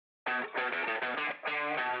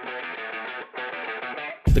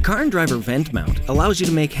The Car and Driver vent mount allows you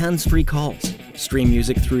to make hands-free calls, stream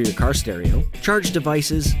music through your car stereo, charge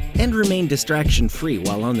devices, and remain distraction-free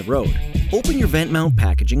while on the road. Open your vent mount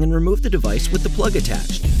packaging and remove the device with the plug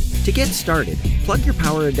attached. To get started, plug your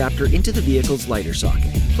power adapter into the vehicle's lighter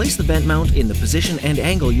socket. Place the vent mount in the position and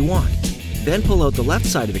angle you want. Then pull out the left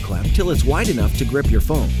side of the clamp till it's wide enough to grip your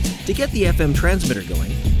phone. To get the FM transmitter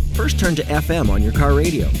going, first turn to FM on your car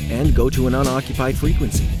radio and go to an unoccupied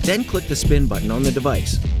frequency. Then click the spin button on the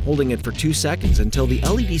device, holding it for 2 seconds until the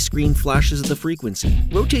LED screen flashes the frequency.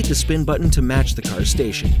 Rotate the spin button to match the car's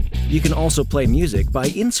station. You can also play music by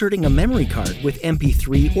inserting a memory card with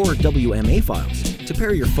MP3 or WMA files. To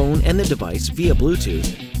pair your phone and the device via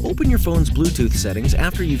Bluetooth, open your phone's Bluetooth settings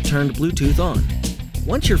after you've turned Bluetooth on.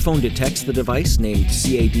 Once your phone detects the device named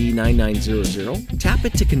CAD9900, tap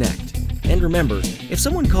it to connect. And remember, if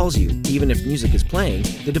someone calls you, even if music is playing,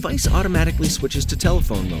 the device automatically switches to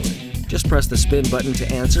telephone mode. Just press the spin button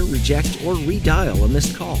to answer, reject, or redial a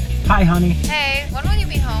missed call. Hi, honey. Hey, when will you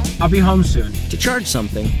be home? I'll be home soon. To charge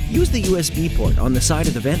something, use the USB port on the side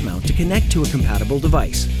of the vent mount to connect to a compatible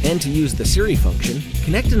device. And to use the Siri function,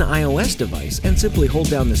 connect an iOS device and simply hold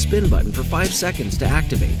down the spin button for 5 seconds to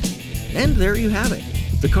activate. And there you have it,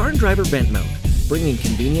 the Car and Driver vent mount, bringing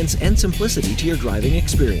convenience and simplicity to your driving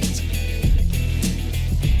experience.